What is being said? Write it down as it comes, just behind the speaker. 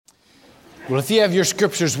Well, if you have your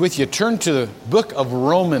scriptures with you, turn to the book of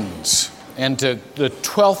Romans and to the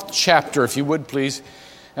 12th chapter, if you would, please.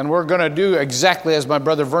 And we're going to do exactly as my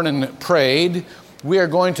brother Vernon prayed. We are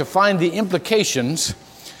going to find the implications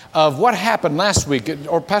of what happened last week.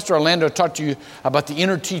 Or Pastor Orlando talked to you about the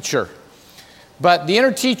inner teacher. But the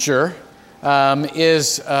inner teacher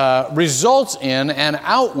results in an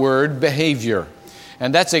outward behavior.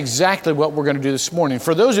 And that's exactly what we're going to do this morning.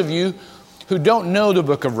 For those of you who don't know the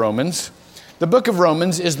book of Romans, the book of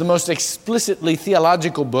Romans is the most explicitly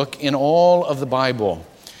theological book in all of the Bible.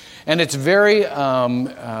 And it's very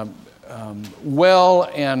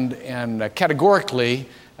well and categorically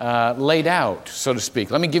laid out, so to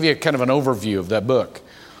speak. Let me give you kind of an overview of that book.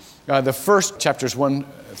 The first chapters 1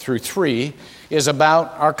 through 3 is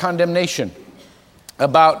about our condemnation,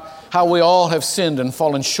 about how we all have sinned and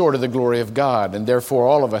fallen short of the glory of God, and therefore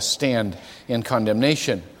all of us stand in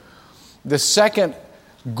condemnation. The second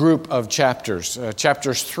group of chapters,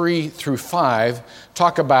 chapters 3 through 5,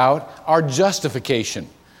 talk about our justification.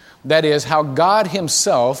 That is, how God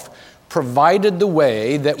Himself provided the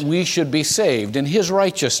way that we should be saved in His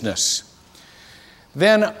righteousness.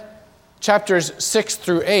 Then chapters 6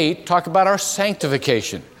 through 8 talk about our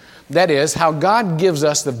sanctification. That is, how God gives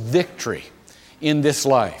us the victory in this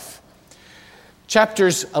life.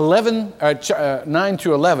 Chapters 9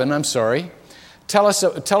 through 11, tell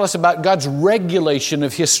us about God's regulation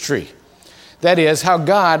of history. That is, how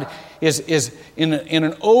God is in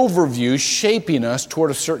an overview shaping us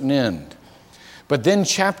toward a certain end. But then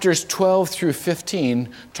chapters 12 through 15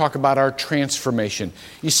 talk about our transformation.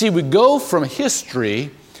 You see, we go from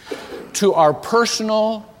history to our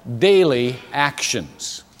personal daily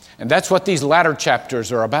actions. And that's what these latter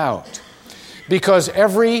chapters are about. Because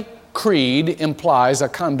every creed implies a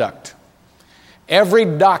conduct. Every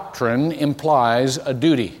doctrine implies a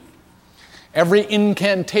duty. Every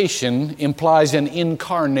incantation implies an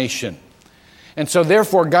incarnation. And so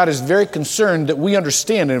therefore God is very concerned that we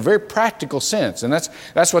understand in a very practical sense. And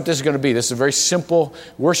that's what this is going to be. This is a very simple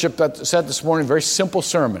worship that I said this morning, very simple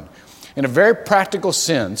sermon. In a very practical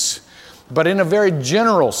sense, but in a very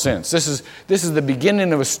general sense. This is the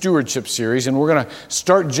beginning of a stewardship series, and we're going to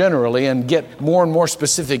start generally and get more and more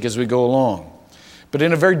specific as we go along. But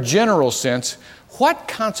in a very general sense, what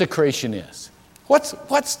consecration is. What's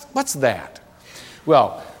that?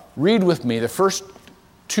 Well, read with me the first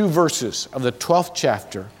 2 verses of the 12th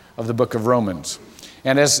chapter of the book of Romans.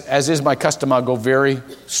 And as is my custom, I'll go very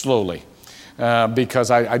slowly because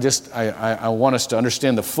I want us to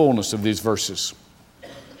understand the fullness of these verses.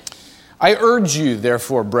 I urge you,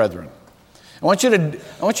 therefore, brethren. I want you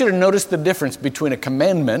to notice the difference between a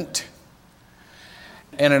commandment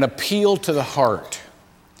and an appeal to the heart.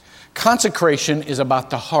 Consecration is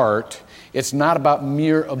about the heart. It's not about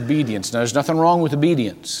mere obedience. Now, there's nothing wrong with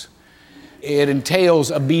obedience. It entails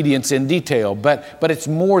obedience in detail, but it's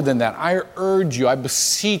more than that. I urge you, I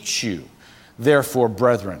beseech you, therefore,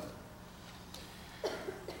 brethren,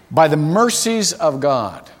 by the mercies of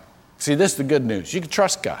God. See, this is the good news. You can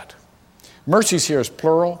trust God. Mercies here is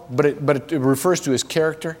plural, but it refers to His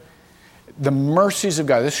character. The mercies of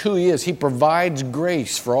God. This is who He is. He provides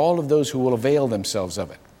grace for all of those who will avail themselves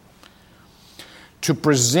of it. To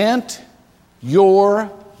present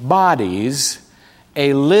your bodies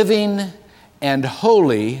a living and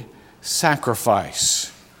holy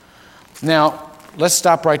sacrifice. Now, let's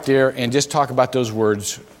stop right there and just talk about those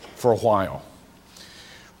words for a while.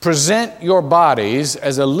 Present your bodies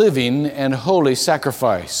as a living and holy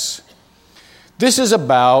sacrifice. This is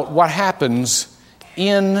about what happens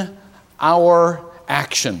in our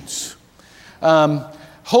actions.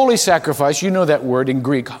 Holy sacrifice, you know that word in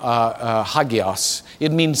Greek, hagios.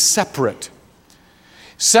 It means separate.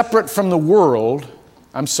 Separate from the world,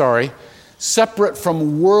 separate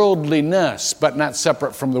from worldliness, but not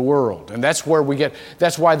separate from the world. And that's where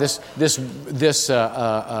that's why this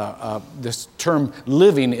term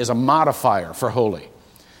living is a modifier for holy.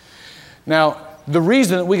 Now, the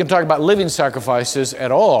reason that we can talk about living sacrifices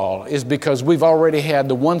at all is because we've already had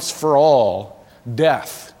the once-for-all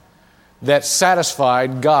death that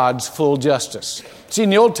satisfied God's full justice. See,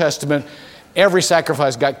 in the Old Testament, every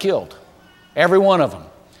sacrifice got killed. Every one of them.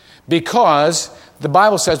 Because the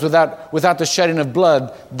Bible says without the shedding of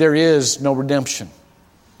blood, there is no redemption.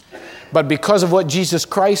 But because of what Jesus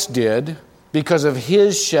Christ did, because of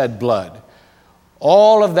His shed blood,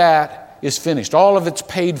 all of that is finished. All of it's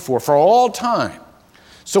paid for all time.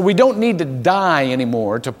 So we don't need to die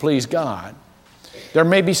anymore to please God. There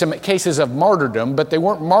may be some cases of martyrdom, but they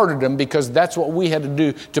weren't martyrdom because that's what we had to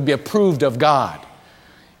do to be approved of God.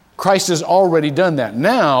 Christ has already done that.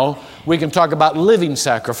 Now we can talk about living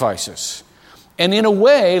sacrifices. And in a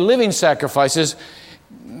way, living sacrifices,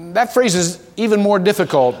 that phrase is even more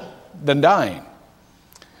difficult than dying.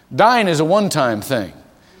 Dying is a one-time thing.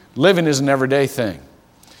 Living is an everyday thing.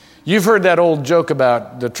 You've heard that old joke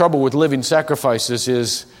about the trouble with living sacrifices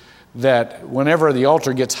is that whenever the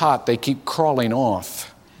altar gets hot, they keep crawling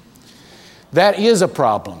off. That is a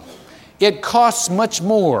problem. It costs much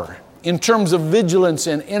more in terms of vigilance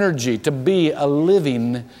and energy to be a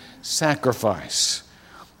living sacrifice.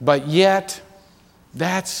 But yet,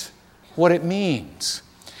 that's what it means.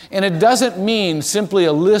 And it doesn't mean simply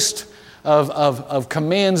a list of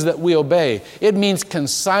commands that we obey. It means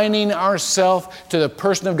consigning ourselves to the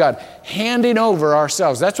person of God, handing over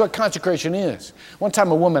ourselves. That's what consecration is. One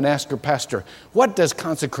time a woman asked her pastor, "What does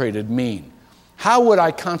consecrated mean? How would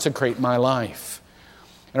I consecrate my life?"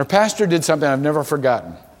 And her pastor did something I've never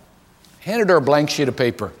forgotten. Handed her a blank sheet of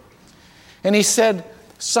paper. And he said,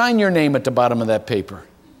 "Sign your name at the bottom of that paper."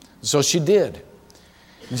 So she did.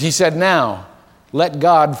 He said, "Now, let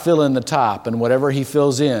God fill in the top, and whatever He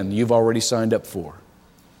fills in, you've already signed up for."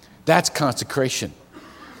 That's consecration.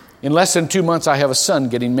 In less than 2 months, I have a son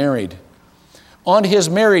getting married. On his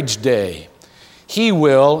marriage day, he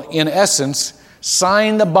will, in essence,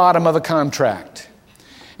 sign the bottom of a contract.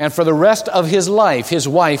 And for the rest of his life, his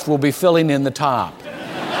wife will be filling in the top.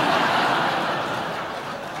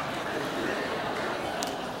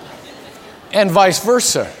 And vice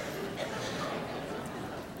versa.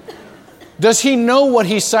 Does he know what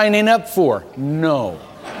he's signing up for? No.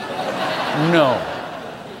 No.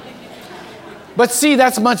 But see,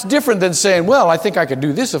 that's much different than saying, "Well, I think I could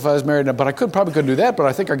do this if I was married, but I probably couldn't do that, but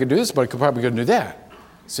I think I could do this, but I probably couldn't do that."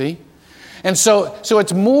 See? And so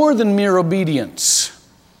it's more than mere obedience.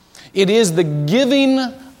 It is the giving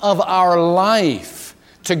of our life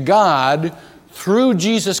to God through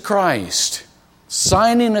Jesus Christ,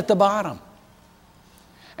 signing at the bottom.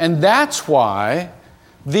 And that's why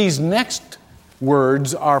these next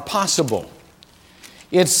words are possible.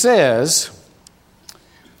 It says,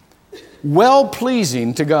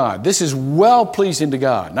 well-pleasing to God. This is well-pleasing to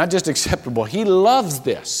God, not just acceptable. He loves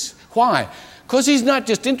this. Why? Because He's not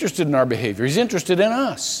just interested in our behavior. He's interested in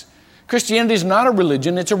us. Christianity is not a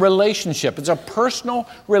religion. It's a relationship. It's a personal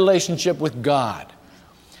relationship with God.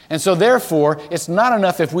 And so therefore, it's not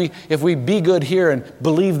enough if we be good here and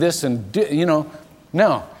believe this and,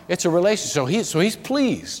 no, it's a relationship. So He's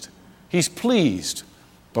pleased. He's pleased.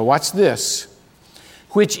 But watch this.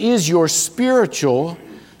 Which is your spiritual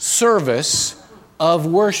service of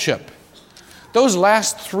worship. Those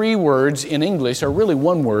last 3 words in English are really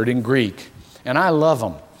one word in Greek. And I love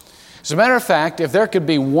them. As a matter of fact, if there could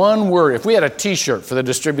be one word, if we had a T-shirt for the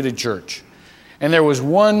distributed church, and there was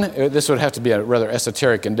one, this would have to be a rather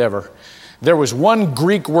esoteric endeavor, there was one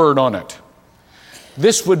Greek word on it,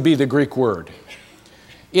 this would be the Greek word.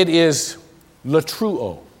 It is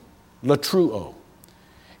latruo. Latruo.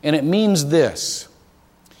 And it means this.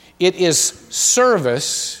 It is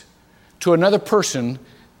service to another person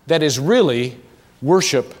that is really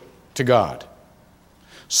worship to God.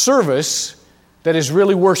 Service that is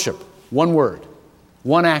really worship. One word.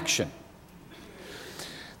 One action.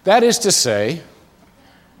 That is to say,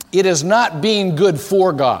 it is not being good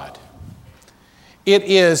for God. It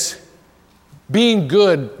is being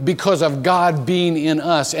good because of God being in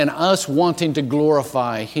us and us wanting to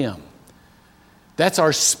glorify Him. That's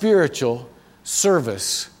our spiritual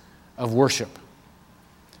service of worship.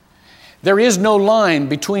 There is no line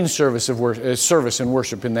between service and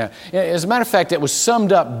worship in that. As a matter of fact, it was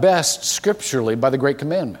summed up best scripturally by the Great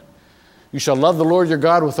Commandment. You shall love the Lord your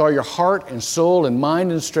God with all your heart and soul and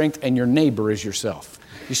mind and strength, and your neighbor as yourself.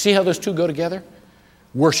 You see how those two go together?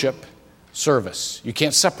 Worship, service. You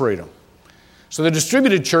can't separate them. So the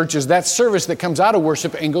distributed church is that service that comes out of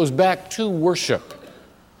worship and goes back to worship.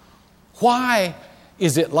 Why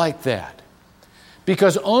is it like that?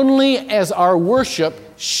 Because only as our worship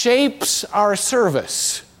shapes our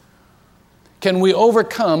service can we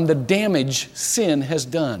overcome the damage sin has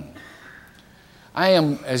done. I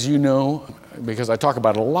am, as you know, because I talk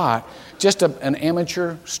about it a lot, just an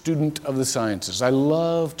amateur student of the sciences. I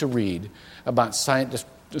love to read about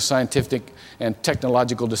scientific and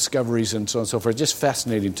technological discoveries and so on and so forth. It's just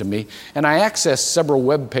fascinating to me. And I access several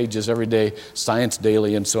web pages every day, Science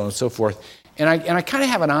Daily and so on and so forth. And I kind of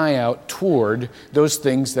have an eye out toward those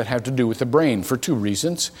things that have to do with the brain for 2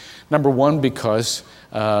 reasons. Number one, because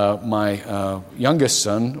my youngest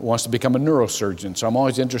son wants to become a neurosurgeon, so I'm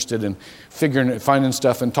always interested in finding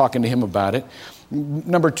stuff and talking to him about it.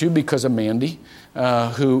 Number 2, because of Mandy,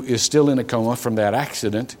 who is still in a coma from that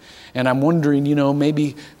accident, and I'm wondering,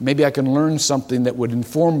 maybe I can learn something that would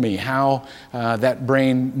inform me how that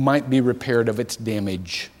brain might be repaired of its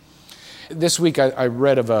damage. This week I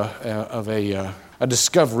read of a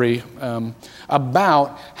discovery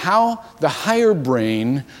about how the higher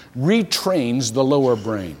brain retrains the lower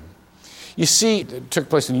brain. You see, it took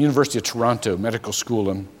place in the University of Toronto Medical School,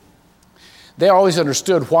 and they always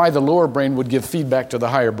understood why the lower brain would give feedback to the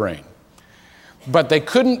higher brain. But they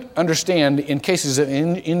couldn't understand, in cases of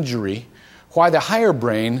injury, why the higher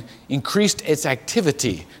brain increased its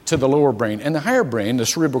activity to the lower brain. And the higher brain, the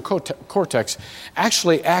cerebral cortex,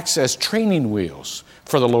 actually acts as training wheels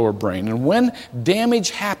for the lower brain. And when damage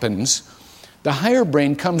happens, the higher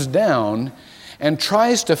brain comes down and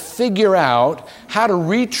tries to figure out how to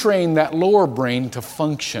retrain that lower brain to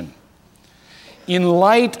function in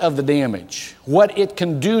light of the damage, what it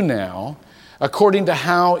can do now according to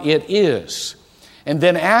how it is. And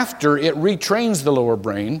then after it retrains the lower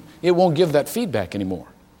brain, it won't give that feedback anymore.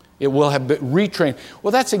 It will have been retrained.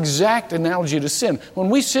 Well, that's exact analogy to sin.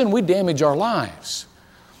 When we sin, we damage our lives.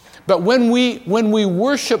 But when we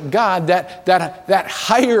worship God, that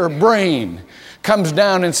higher brain comes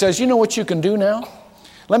down and says, you know what you can do now?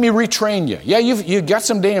 Let me retrain you. Yeah, you've got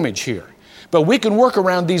some damage here. But we can work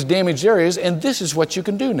around these damaged areas, and this is what you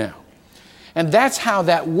can do now. And that's how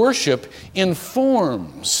that worship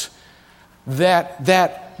informs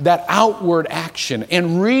that outward action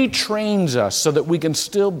and retrains us so that we can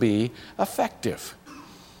still be effective.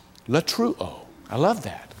 Latruo. I love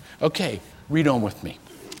that. Okay, read on with me.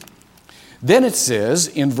 Then it says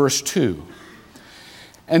in verse 2,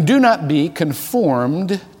 and do not be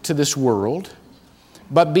conformed to this world,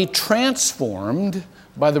 but be transformed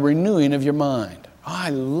by the renewing of your mind. Oh, I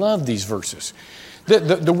love these verses.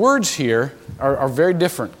 The words here are very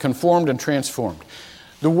different, conformed and transformed.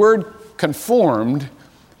 The word conformed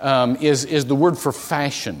is the word for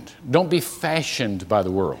fashioned. Don't be fashioned by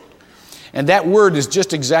the world. And that word is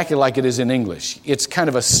just exactly like it is in English. It's kind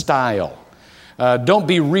of a style. Don't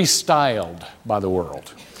be restyled by the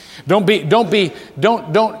world. Don't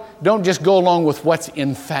just go along with what's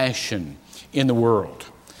in fashion in the world.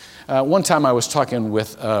 One time I was talking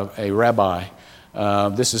with a rabbi.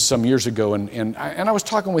 This is some years ago, and I was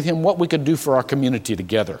talking with him what we could do for our community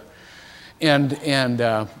together, and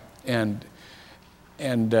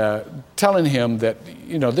telling him that,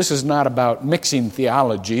 you know, this is not about mixing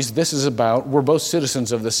theologies. This is about, we're both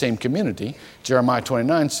citizens of the same community. Jeremiah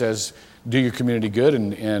 29 says, do your community good,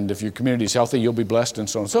 and if your community is healthy, you'll be blessed, and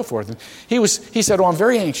so on and so forth. And he said, oh, I'm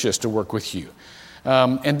very anxious to work with you.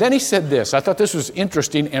 And then he said this. I thought this was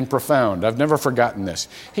interesting and profound. I've never forgotten this.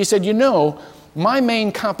 He said, you know, my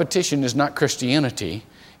main competition is not Christianity,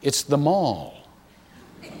 it's the mall.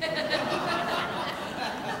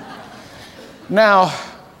 Now,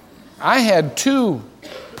 I had 2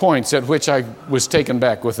 points at which I was taken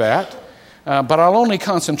back with that, but I'll only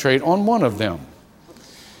concentrate on one of them.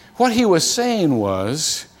 What he was saying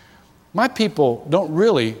was, my people don't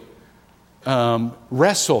really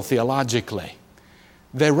wrestle theologically.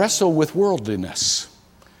 They wrestle with worldliness.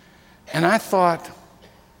 And I thought,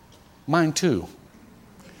 mine too.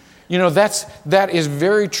 You know, that is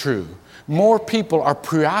very true. More people are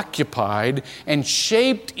preoccupied and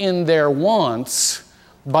shaped in their wants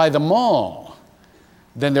by the mall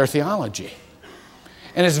than their theology.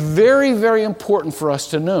 And it's very, very important for us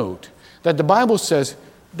to note that the Bible says,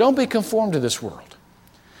 don't be conformed to this world.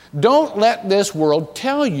 Don't let this world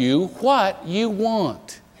tell you what you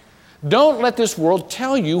want. Don't let this world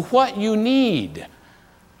tell you what you need.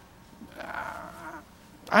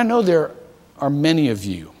 I know there are many of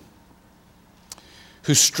you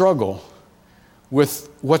who struggle with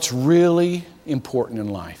what's really important in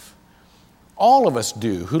life. All of us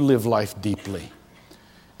do who live life deeply.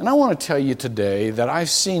 And I want to tell you today that I've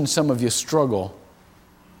seen some of you struggle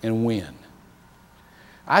and win.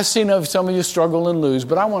 I've seen some of you struggle and lose,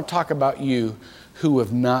 but I want to talk about you who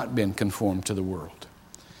have not been conformed to the world.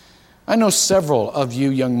 I know several of you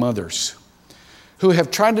young mothers who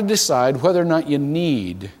have tried to decide whether or not you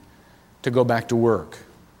need to go back to work.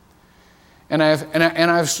 And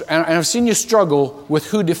I've seen you struggle with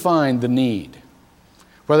who defined the need,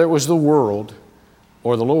 whether it was the world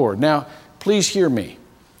or the Lord. Now, please hear me.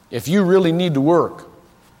 If you really need to work,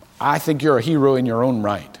 I think you're a hero in your own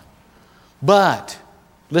right. But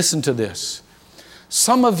listen to this.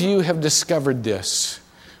 Some of you have discovered this.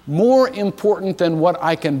 More important than what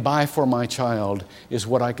I can buy for my child is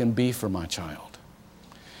what I can be for my child.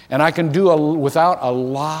 And I can do without a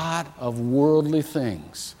lot of worldly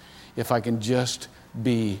things if I can just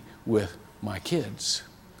be with my kids.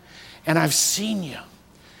 And I've seen you.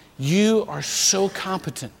 You are so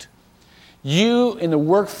competent. You in the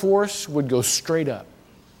workforce would go straight up.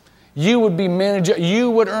 You would be manager. You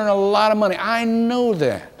would earn a lot of money. I know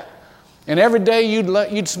that. And every day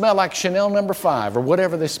you'd smell like Chanel No. 5 or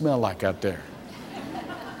whatever they smell like out there.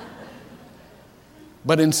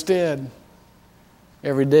 But instead,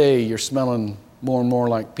 every day you're smelling more and more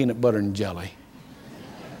like peanut butter and jelly.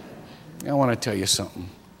 I want to tell you something.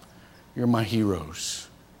 You're my heroes.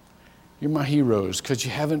 You're my heroes because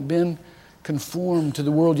you haven't been conformed to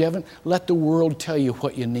the world. You haven't let the world tell you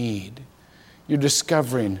what you need. You're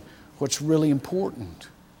discovering what's really important.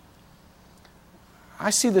 I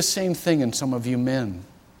see the same thing in some of you men.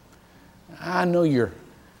 I know you're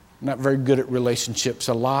not very good at relationships.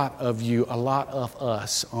 A lot of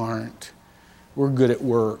us aren't. We're good at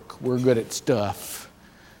work. We're good at stuff.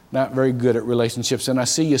 Not very good at relationships. And I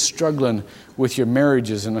see you struggling with your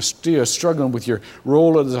marriages, and I see you struggling with your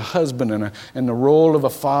role as a husband and the role of a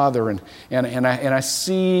father. And I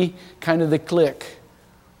see kind of the click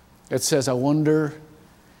that says, I wonder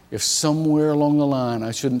if somewhere along the line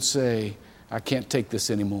I shouldn't say, I can't take this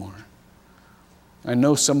anymore. I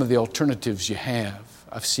know some of the alternatives you have.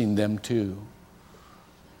 I've seen them too.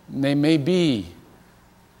 And they may be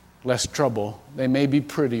less trouble. They may be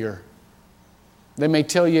prettier. They may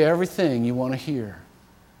tell you everything you want to hear.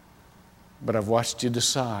 But I've watched you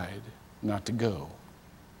decide not to go.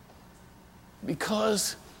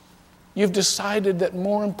 Because you've decided that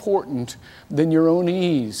more important than your own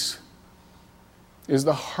ease is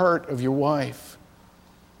the heart of your wife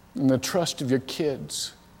and the trust of your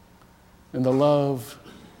kids and the love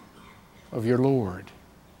of your Lord.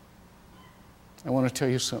 I want to tell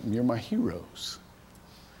you something. You're my heroes.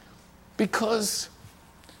 Because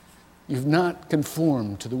you've not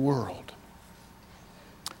conformed to the world.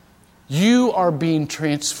 You are being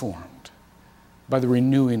transformed by the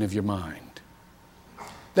renewing of your mind.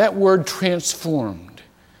 That word transformed,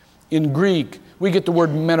 in Greek, we get the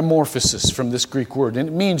word metamorphosis from this Greek word. And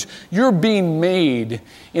it means you're being made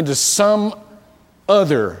into some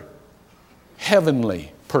other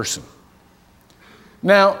heavenly person.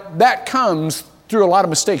 Now, that comes through a lot of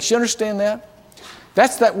mistakes. You understand that?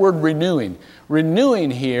 That's that word renewing.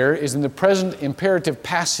 Renewing here is in the present imperative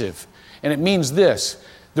passive. And it means this.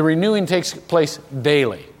 The renewing takes place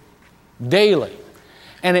daily. Daily.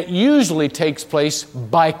 And it usually takes place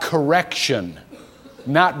by correction,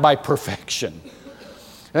 not by perfection.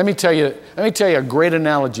 Let me tell you a great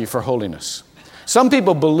analogy for holiness. Some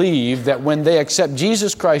people believe that when they accept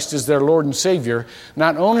Jesus Christ as their Lord and Savior,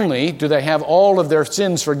 not only do they have all of their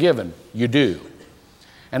sins forgiven, you do.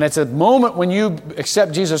 And it's a moment when you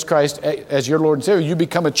accept Jesus Christ as your Lord and Savior, you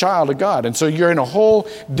become a child of God. And so you're in a whole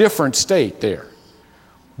different state there.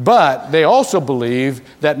 But they also believe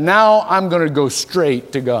that now I'm going to go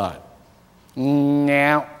straight to God.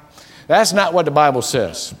 No, that's not what the Bible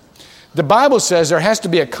says. The Bible says there has to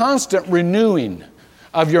be a constant renewing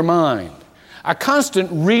of your mind, a constant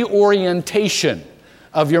reorientation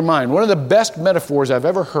of your mind. One of the best metaphors I've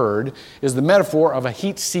ever heard is the metaphor of a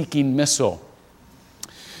heat-seeking missile.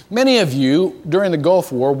 Many of you, during the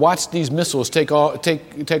Gulf War, watched these missiles take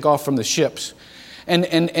off from the ships, and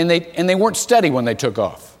they weren't steady when they took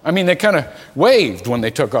off. I mean, they kind of waved when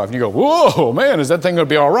they took off. And you go, whoa, man, is that thing going to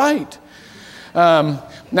be all right?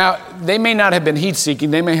 Now, they may not have been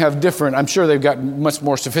heat-seeking. They may have different, I'm sure they've got much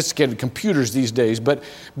more sophisticated computers these days, but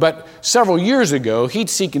several years ago,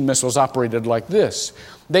 heat-seeking missiles operated like this.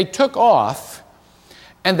 They took off,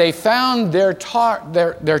 and they found their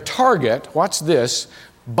target, watch this,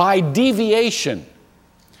 by deviation.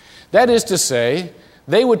 That is to say,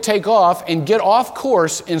 they would take off and get off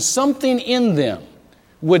course, and something in them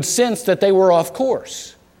would sense that they were off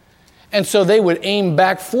course. And so they would aim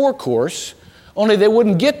back for course, only they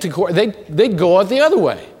wouldn't get to course. They'd go out the other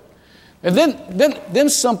way. And then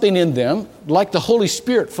something in them, like the Holy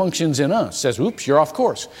Spirit functions in us, says, oops, you're off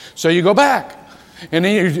course. So you go back. And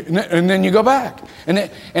then you go back.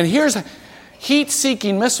 And here's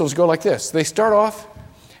heat-seeking missiles go like this. They start off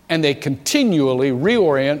and they continually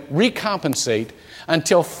reorient, recompensate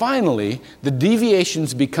until finally the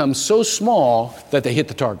deviations become so small that they hit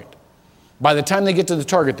the target. By the time they get to the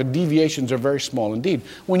target, the deviations are very small indeed.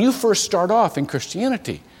 When you first start off in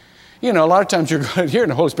Christianity, you know, a lot of times you're here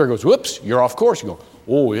and the Holy Spirit goes, whoops, you're off course. You go,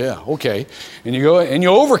 oh yeah, okay. And you go and you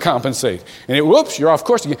overcompensate. And whoops, you're off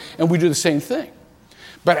course again. And we do the same thing.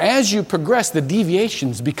 But as you progress, the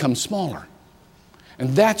deviations become smaller. And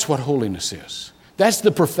that's what holiness is. That's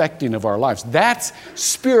the perfecting of our lives. That's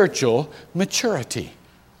spiritual maturity.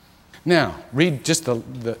 Now, read just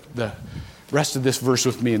the rest of this verse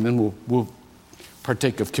with me, and then we'll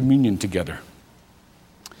partake of communion together.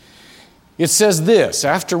 It says this,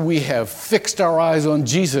 after we have fixed our eyes on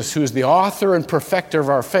Jesus, who is the author and perfecter of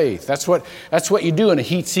our faith. That's what you do in a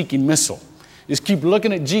heat-seeking missile, is keep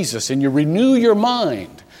looking at Jesus, and you renew your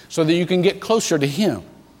mind so that you can get closer to Him.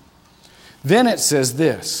 Then it says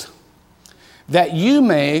this, that you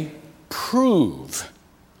may prove.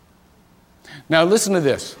 Now listen to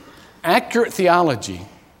this. Accurate theology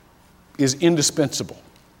is indispensable.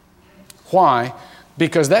 Why?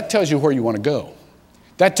 Because that tells you where you want to go.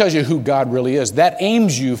 That tells you who God really is. That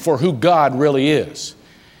aims you for who God really is.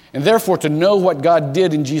 And therefore, to know what God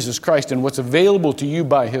did in Jesus Christ and what's available to you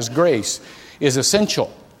by His grace is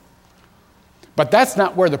essential. But that's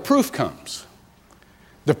not where the proof comes.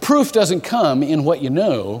 The proof doesn't come in what you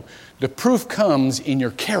know. The proof comes in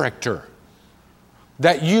your character.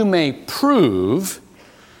 That you may prove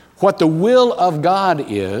what the will of God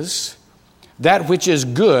is, that which is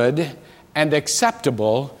good and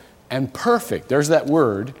acceptable and perfect. There's that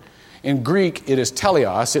word. In Greek, it is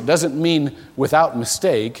teleos. It doesn't mean without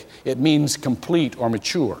mistake. It means complete or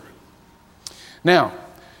mature. Now,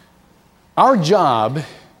 our job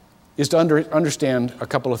is to understand a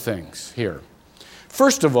couple of things here.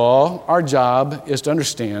 First of all, our job is to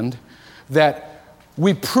understand that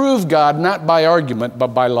we prove God not by argument, but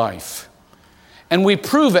by life. And we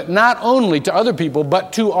prove it not only to other people,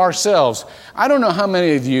 but to ourselves. I don't know how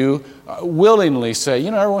many of you willingly say,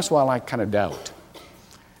 every once in a while I kind of doubt.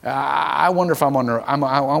 I wonder if I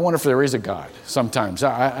wonder if there is a God sometimes.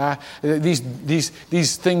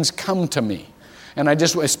 These things come to me. And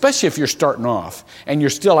especially if you're starting off and you're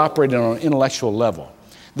still operating on an intellectual level,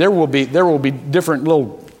 there will be different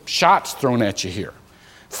little shots thrown at you here.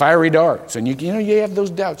 Fiery darts. And you have those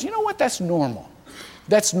doubts. You know what? That's normal.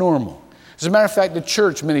 That's normal. As a matter of fact, the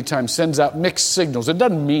church many times sends out mixed signals. It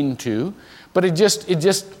doesn't mean to, but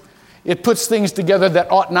it puts things together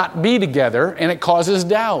that ought not be together, and it causes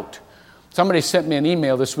doubt. Somebody sent me an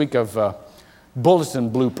email this week of bulletin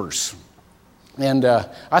bloopers. And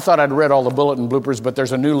I thought I'd read all the bulletin bloopers, but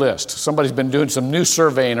there's a new list. Somebody's been doing some new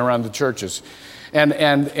surveying around the churches. And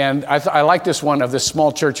I like this one of this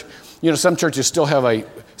small church. Some churches still have a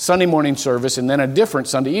Sunday morning service and then a different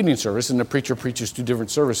Sunday evening service, and the preacher preaches two different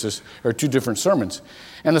services or two different sermons.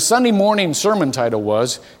 And the Sunday morning sermon title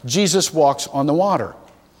was, Jesus Walks on the Water.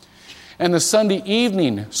 And the Sunday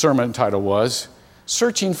evening sermon title was,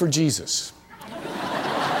 Searching for Jesus.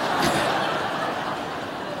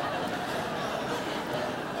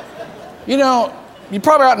 You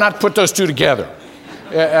probably ought not to put those two together.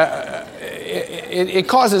 It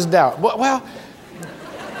causes doubt. Well,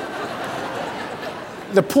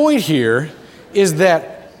 the point here is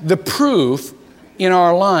that the proof in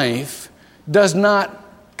our life does not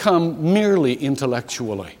come merely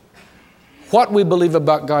intellectually. What we believe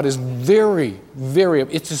about God is very, very,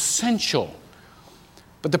 it's essential.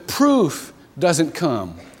 But the proof doesn't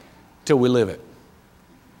come till we live it.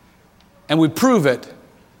 And we prove it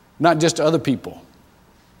not just to other people,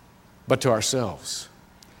 but to ourselves.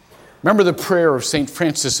 Remember the prayer of St.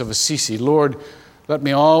 Francis of Assisi, Lord, let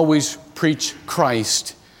me always preach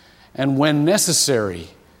Christ, and when necessary,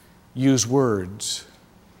 use words.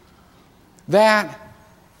 That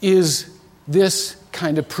is this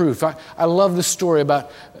kind of proof. I love the story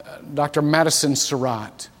about Dr. Madison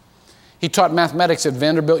Surratt. He taught mathematics at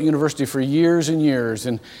Vanderbilt University for years and years,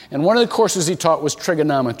 and one of the courses he taught was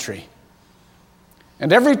trigonometry.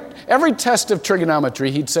 And every test of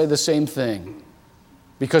trigonometry, he'd say the same thing.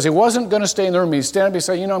 Because he wasn't going to stay in the room. He'd stand up and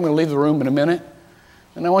say, I'm going to leave the room in a minute.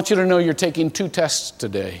 And I want you to know you're taking two tests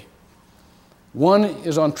today. One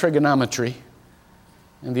is on trigonometry,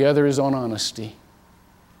 and the other is on honesty.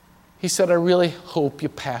 He said, I really hope you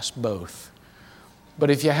pass both.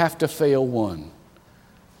 But if you have to fail one,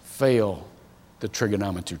 fail the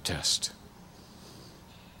trigonometry test.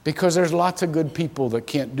 Because there's lots of good people that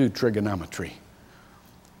can't do trigonometry.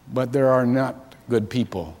 But there are not good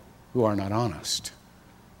people who are not honest.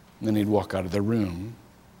 And then he'd walk out of the room.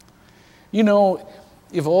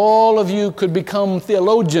 If all of you could become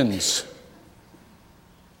theologians,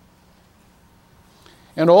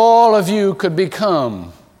 and all of you could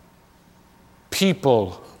become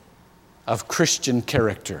people of Christian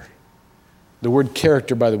character. The word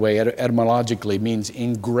character, by the way, etymologically means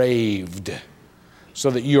engraved,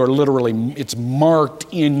 so that you are literally, it's marked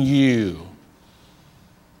in you.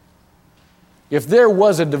 If there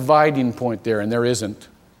was a dividing point there, and there isn't,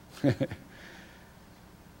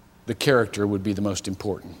 the character would be the most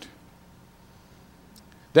important.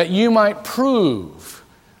 That you might prove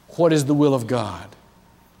what is the will of God,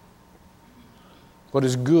 what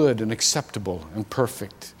is good and acceptable and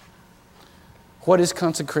perfect. What is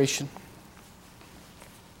consecration?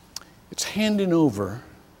 It's handing over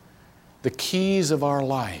the keys of our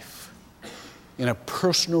life in a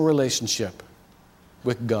personal relationship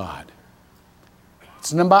with God.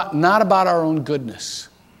 It's not about our own goodness.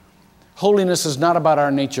 Holiness is not about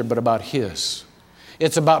our nature, but about His.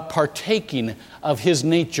 It's about partaking of His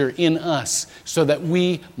nature in us so that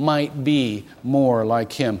we might be more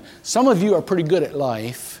like Him. Some of you are pretty good at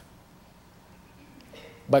life,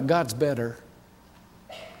 but God's better.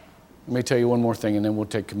 Let me tell you one more thing, and then we'll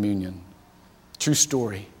take communion. True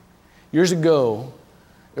story. Years ago,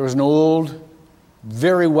 there was an old,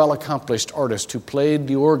 very well-accomplished artist who played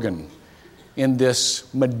the organ in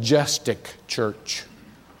this majestic church.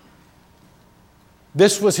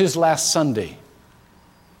 This was his last Sunday.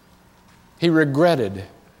 He regretted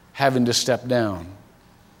having to step down.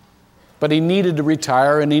 But he needed to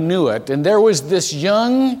retire, and he knew it. And there was this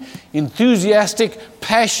young, enthusiastic,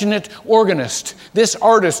 passionate organist, this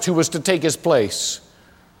artist who was to take his place.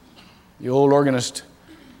 The old organist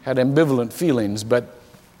had ambivalent feelings, but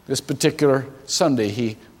this particular Sunday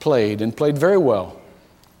he played, and played very well.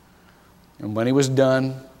 And when he was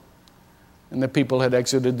done, and the people had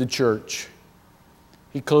exited the church,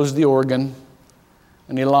 he closed the organ,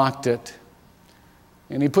 and he locked it,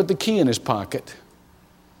 and he put the key in his pocket,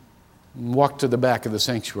 and walked to the back of the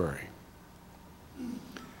sanctuary.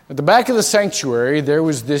 At the back of the sanctuary, there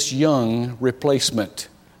was this young replacement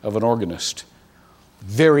of an organist,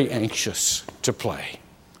 very anxious to play,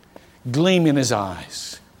 gleam in his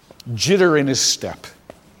eyes, jitter in his step.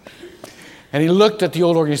 And he looked at the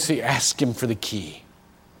old organist, he asked him for the key.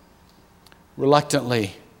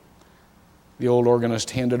 Reluctantly, the old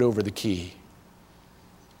organist handed over the key.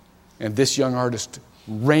 And this young artist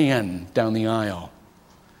ran down the aisle.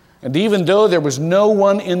 And even though there was no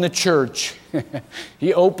one in the church,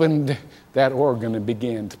 he opened that organ and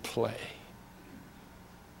began to play.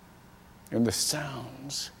 And the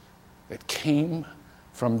sounds that came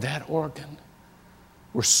from that organ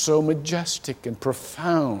were so majestic and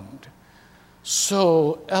profound,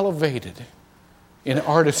 so elevated in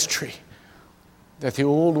artistry, that the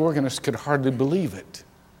old organist could hardly believe it.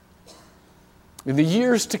 In the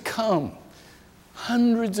years to come,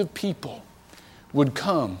 hundreds of people would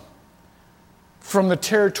come from the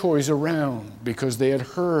territories around because they had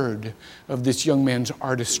heard of this young man's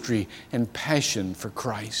artistry and passion for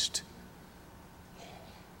Christ.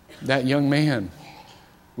 That young man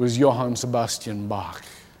was Johann Sebastian Bach.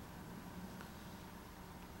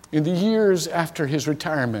 In the years after his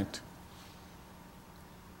retirement,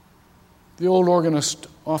 the old organist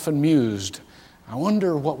often mused, I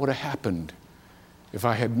wonder what would have happened if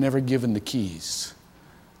I had never given the keys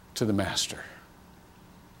to the master.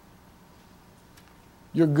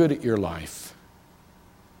 You're good at your life.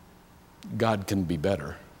 God can be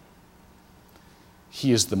better.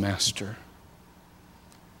 He is the master.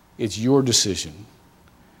 It's your decision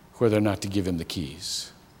whether or not to give him the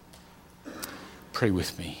keys. Pray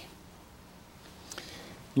with me.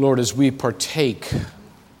 Lord, as we partake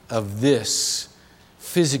of this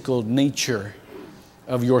physical nature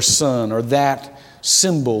of your Son, or that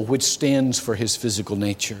symbol which stands for his physical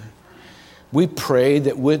nature, we pray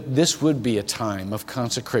that this would be a time of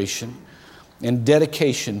consecration and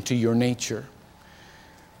dedication to your nature.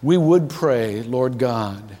 We would pray, Lord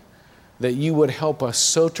God, that you would help us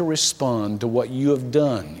so to respond to what you have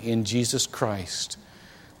done in Jesus Christ,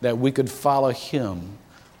 that we could follow him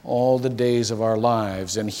all the days of our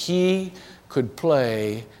lives, and he could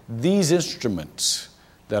play these instruments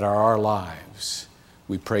that are our lives.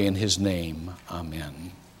 We pray in his name.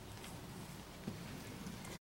 Amen.